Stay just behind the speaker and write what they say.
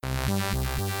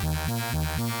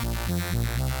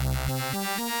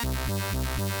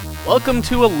Welcome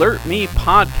to Alert Me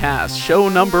Podcast, show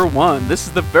number 1. This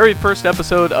is the very first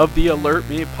episode of the Alert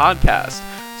Me Podcast.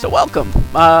 So welcome.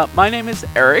 My name is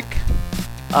Eric.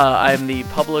 I'm the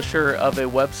publisher of a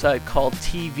website called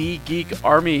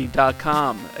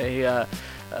tvgeekarmy.com, a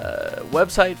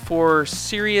website for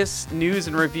serious news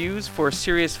and reviews for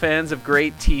serious fans of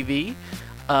great TV.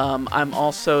 I'm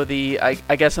also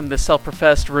I guess I'm the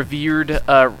self-professed revered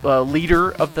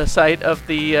leader of the site of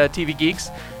the TV Geeks,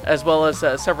 as well as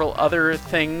several other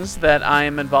things that I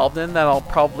am involved in that I'll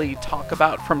probably talk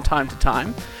about from time to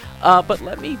time. But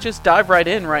let me just dive right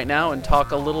in right now and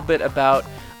talk a little bit about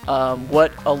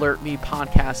what Alert Me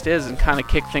Podcast is and kind of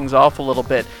kick things off a little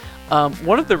bit.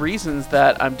 One of the reasons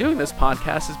that I'm doing this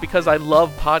podcast is because I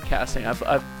love podcasting.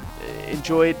 I've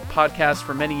enjoyed podcasts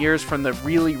for many years from the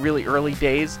really, really early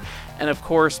days. And of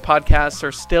course, podcasts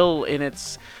are still in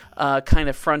its kind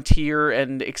of frontier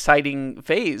and exciting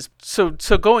phase. So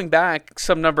going back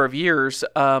some number of years,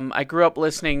 I grew up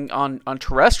listening on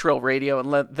terrestrial radio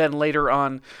and then later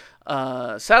on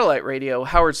satellite radio.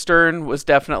 Howard Stern was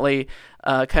definitely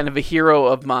kind of a hero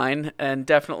of mine and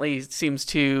definitely seems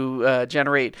to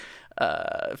generate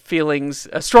feelings,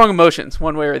 strong emotions,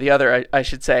 one way or the other, I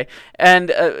should say.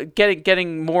 And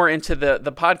getting more into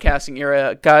the podcasting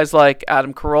era, guys like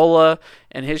Adam Carolla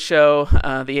and his show,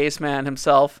 the Ace Man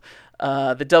himself,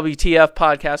 the WTF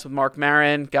podcast with Mark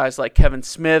Maron, guys like Kevin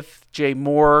Smith, Jay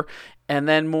Moore, and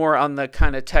then more on the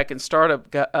kind of tech and startup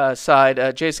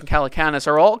side, Jason Calacanis,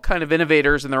 are all kind of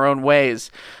innovators in their own ways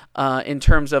in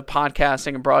terms of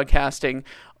podcasting and broadcasting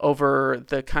over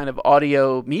the kind of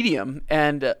audio medium.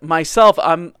 And myself,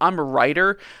 I'm a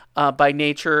writer by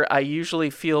nature. I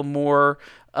usually feel more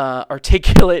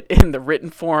articulate in the written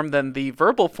form than the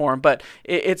verbal form, but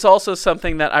it's also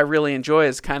something that I really enjoy,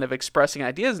 is kind of expressing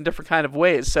ideas in different kind of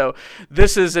ways. So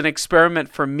this is an experiment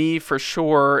for me for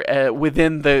sure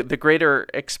within the greater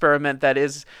experiment that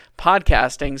is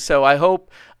podcasting. So I hope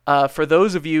for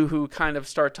those of you who kind of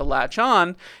start to latch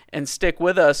on and stick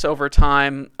with us over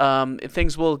time,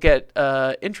 things will get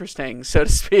interesting, so to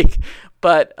speak.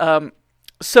 But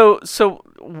so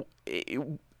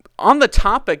on the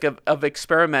topic of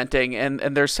experimenting, and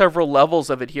there's several levels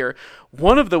of it here,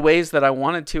 one of the ways that I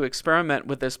wanted to experiment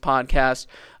with this podcast,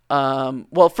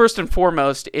 well, first and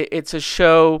foremost, it's a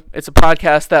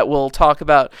podcast that will talk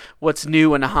about what's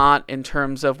new and hot in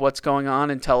terms of what's going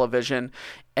on in television,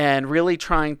 and really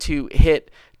trying to hit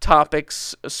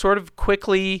topics sort of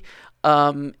quickly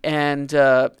and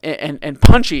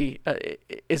punchy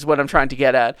is what I'm trying to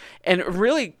get at, and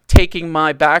really taking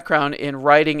my background in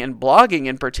writing and blogging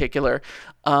in particular,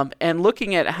 and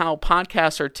looking at how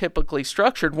podcasts are typically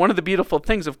structured. One of the beautiful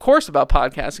things, of course, about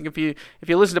podcasting, if you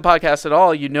listen to podcasts at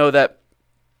all, you know that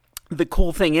the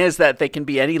cool thing is that they can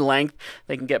be any length.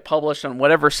 They can get published on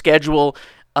whatever schedule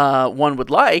one would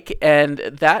like, and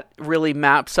that really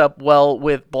maps up well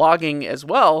with blogging as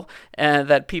well, and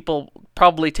that people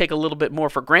probably take a little bit more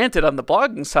for granted on the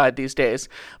blogging side these days.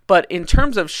 But in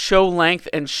terms of show length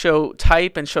and show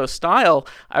type and show style,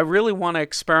 I really want to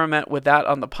experiment with that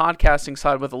on the podcasting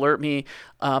side with Alert Me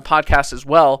podcast as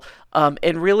well,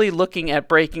 and really looking at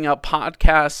breaking up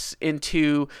podcasts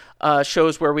into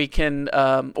shows where we can,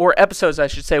 or episodes, I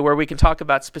should say, where we can talk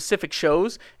about specific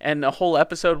shows, and a whole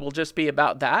episode will just be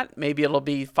about that. Maybe it'll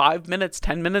be 5 minutes,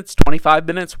 10 minutes, 25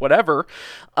 minutes, whatever.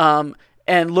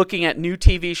 And looking at new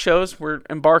TV shows. We're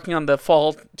embarking on the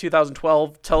fall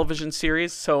 2012 television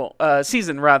series,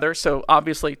 season rather. So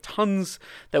obviously tons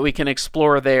that we can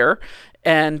explore there.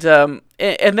 And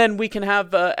then we can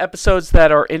have episodes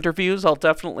that are interviews. I'll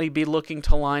definitely be looking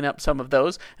to line up some of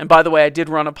those. And by the way, I did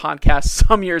run a podcast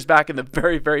some years back in the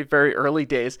very, very, very early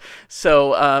days.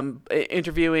 So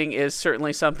interviewing is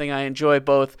certainly something I enjoy,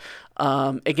 both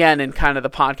again in kind of the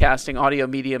podcasting audio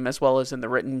medium as well as in the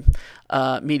written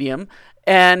medium.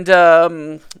 And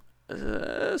so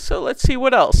let's see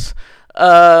what else.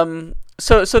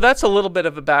 So that's a little bit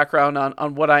of a background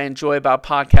on what I enjoy about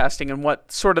podcasting and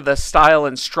what sort of the style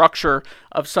and structure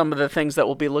of some of the things that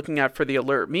we'll be looking at for the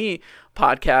Alert Me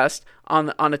podcast.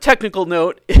 On a technical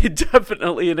note,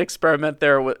 definitely an experiment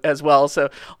there as well. So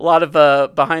a lot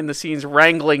of behind the scenes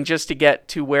wrangling just to get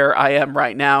to where I am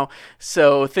right now.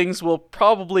 So things will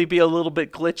probably be a little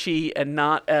bit glitchy and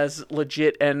not as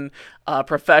legit and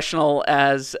professional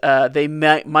as they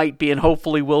might be, and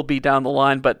hopefully will be down the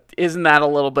line. But isn't that a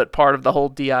little bit part of the whole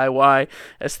DIY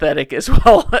aesthetic as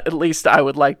well? At least I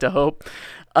would like to hope.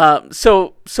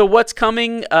 So what's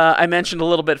coming? I mentioned a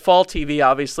little bit. Fall TV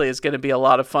obviously is going to be a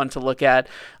lot of fun to look at.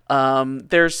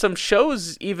 There's some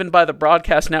shows even by the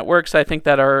broadcast networks I think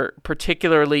that are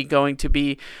particularly going to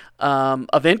be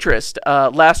of interest.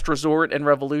 Last Resort and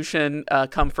Revolution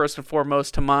come first and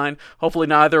foremost to mind. Hopefully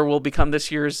neither will become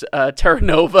this year's Terra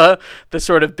Nova, the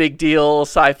sort of big deal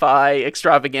sci-fi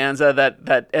extravaganza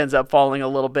that ends up falling a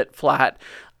little bit flat.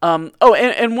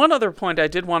 And one other point I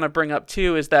did want to bring up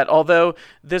too is that although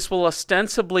this will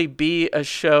ostensibly be a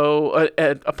show,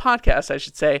 a podcast, I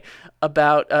should say,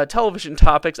 about television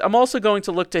topics, I'm also going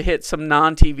to look to hit some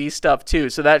non-TV stuff too.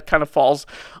 So that kind of falls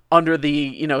under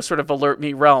the, sort of Alert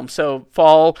Me realm. So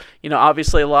fall,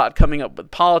 obviously a lot coming up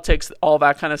with politics, all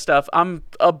that kind of stuff. I'm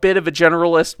a bit of a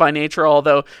generalist by nature,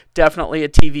 although definitely a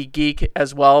TV geek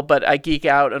as well, but I geek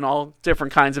out in all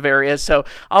different kinds of areas. So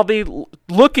I'll be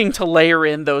looking to layer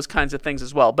in those kinds of things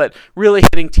as well, but really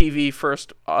hitting TV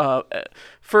first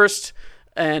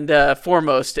and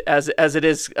foremost as it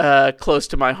is close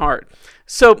to my heart.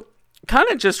 So kind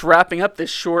of just wrapping up this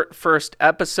short first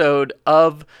episode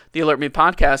of the Alert Me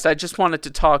podcast, I just wanted to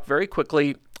talk very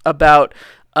quickly about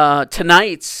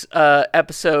tonight's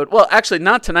episode. Well, actually,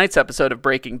 not tonight's episode of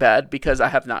Breaking Bad, because I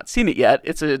have not seen it yet.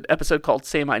 It's an episode called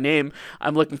Say My Name.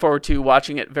 I'm looking forward to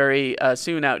watching it very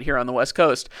soon out here on the West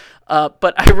Coast.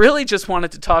 But I really just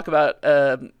wanted to talk about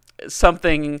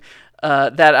something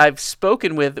that I've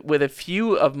spoken with a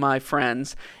few of my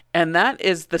friends, and that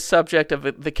is the subject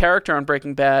of the character on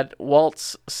Breaking Bad,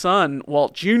 Walt's son,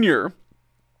 Walt Jr.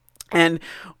 And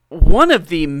one of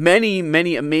the many,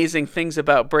 many amazing things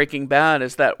about Breaking Bad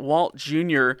is that Walt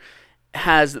Jr.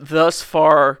 has thus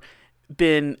far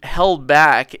been held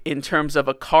back in terms of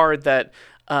a card that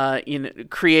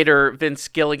creator Vince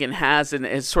Gilligan has in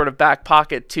his sort of back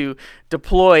pocket to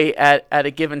deploy at a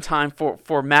given time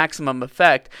for maximum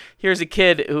effect. Here's a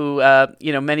kid who,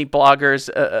 many bloggers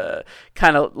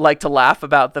kind of like to laugh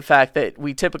about the fact that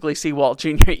we typically see Walt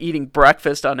Jr. eating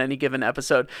breakfast on any given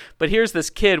episode. But here's this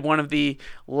kid, one of the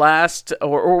last,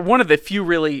 or one of the few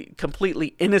really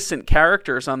completely innocent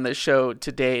characters on this show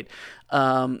to date,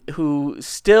 who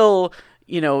still,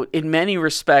 in many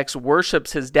respects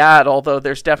worships his dad, although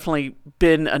there's definitely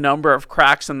been a number of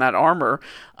cracks in that armor.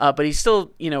 But he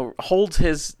still, holds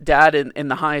his dad in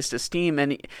the highest esteem.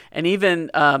 And even,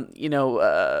 mom,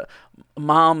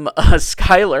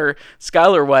 Skylar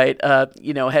White,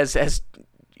 has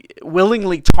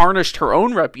willingly tarnished her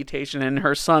own reputation in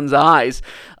her son's eyes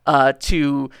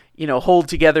to, hold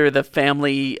together the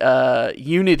family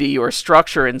unity or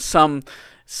structure in some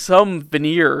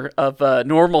veneer of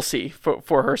normalcy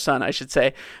for her son, I should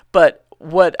say. But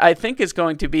what I think is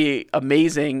going to be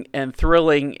amazing and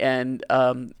thrilling and,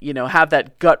 have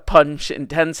that gut punch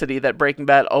intensity that Breaking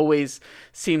Bad always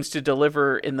seems to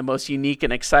deliver in the most unique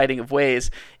and exciting of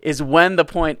ways is when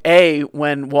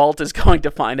when Walt is going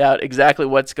to find out exactly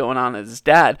what's going on with his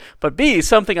dad. But B,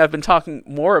 something I've been talking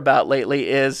more about lately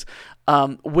is,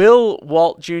 will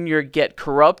Walt Jr. get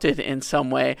corrupted in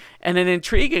some way? And an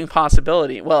intriguing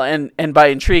possibility, well, and by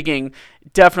intriguing,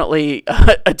 definitely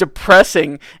a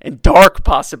depressing and dark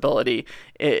possibility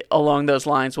along those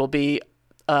lines will be,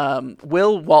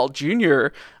 will Walt Jr.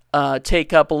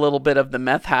 Take up a little bit of the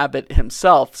meth habit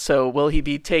himself? So will he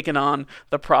be taking on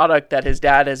the product that his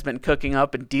dad has been cooking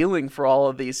up and dealing for all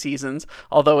of these seasons,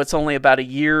 although it's only about a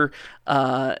year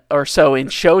or so in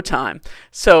Showtime?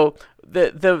 So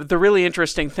the really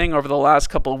interesting thing over the last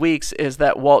couple of weeks is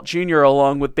that Walt Jr.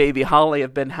 along with baby Holly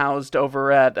have been housed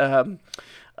over at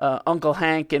Uncle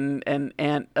Hank and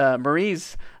Aunt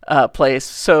Marie's place.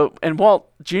 So, and Walt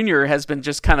Jr. has been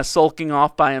just kind of sulking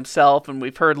off by himself, and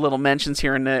we've heard little mentions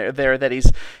here and there that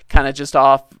he's kind of just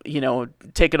off,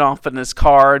 taking off in his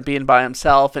car and being by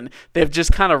himself, and they've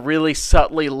just kind of really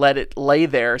subtly let it lay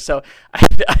there. So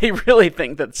I really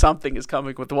think that something is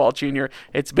coming with Walt Jr.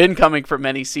 It's been coming for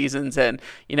many seasons, and,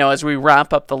 as we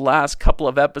wrap up the last couple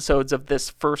of episodes of this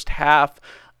first half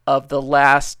of the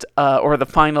last or the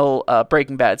final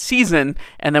Breaking Bad season,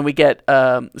 and then we get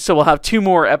so we'll have 2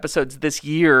 more episodes this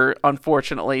year,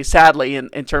 unfortunately, sadly,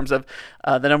 in terms of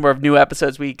the number of new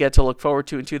episodes we get to look forward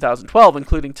to in 2012,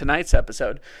 including tonight's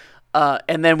episode.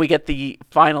 And then we get the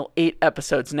final 8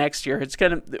 episodes next year. It's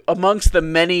kind of amongst the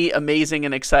many amazing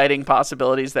and exciting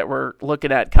possibilities that we're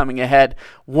looking at coming ahead.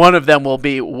 One of them will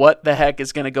be what the heck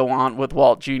is going to go on with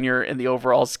Walt Jr. in the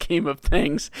overall scheme of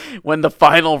things when the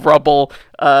final rubble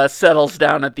settles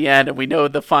down at the end, and we know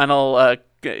the final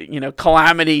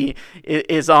calamity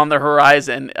is on the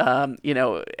horizon,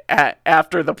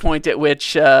 after the point at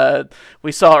which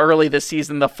we saw early this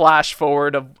season, the flash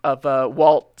forward of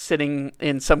Walt sitting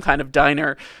in some kind of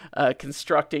diner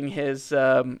constructing his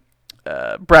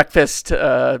breakfast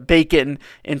bacon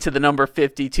into the number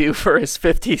 52 for his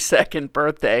 52nd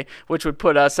birthday, which would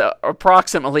put us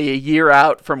approximately a year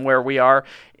out from where we are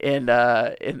in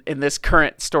this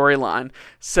current storyline.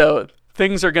 So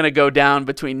things are going to go down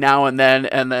between now and then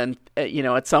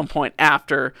at some point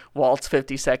after Walt's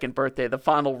 52nd birthday, the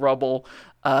final rubble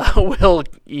will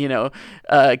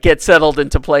get settled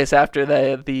into place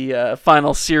after the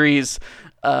final series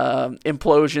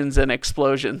implosions and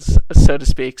explosions, so to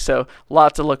speak. So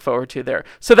lots to look forward to there.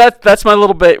 So that's my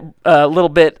little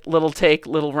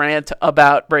rant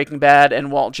about Breaking Bad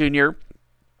and Walt Jr.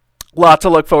 Lot to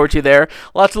look forward to there.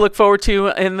 Lot to look forward to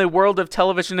in the world of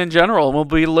television in general. We'll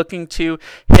be looking to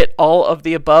hit all of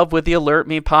the above with the Alert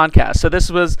Me podcast. So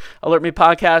this was Alert Me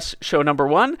podcast show number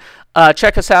 1.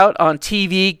 Check us out on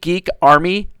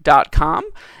tvgeekarmy.com.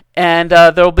 And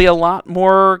there'll be a lot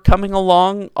more coming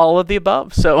along, all of the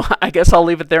above. So I guess I'll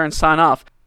leave it there and sign off.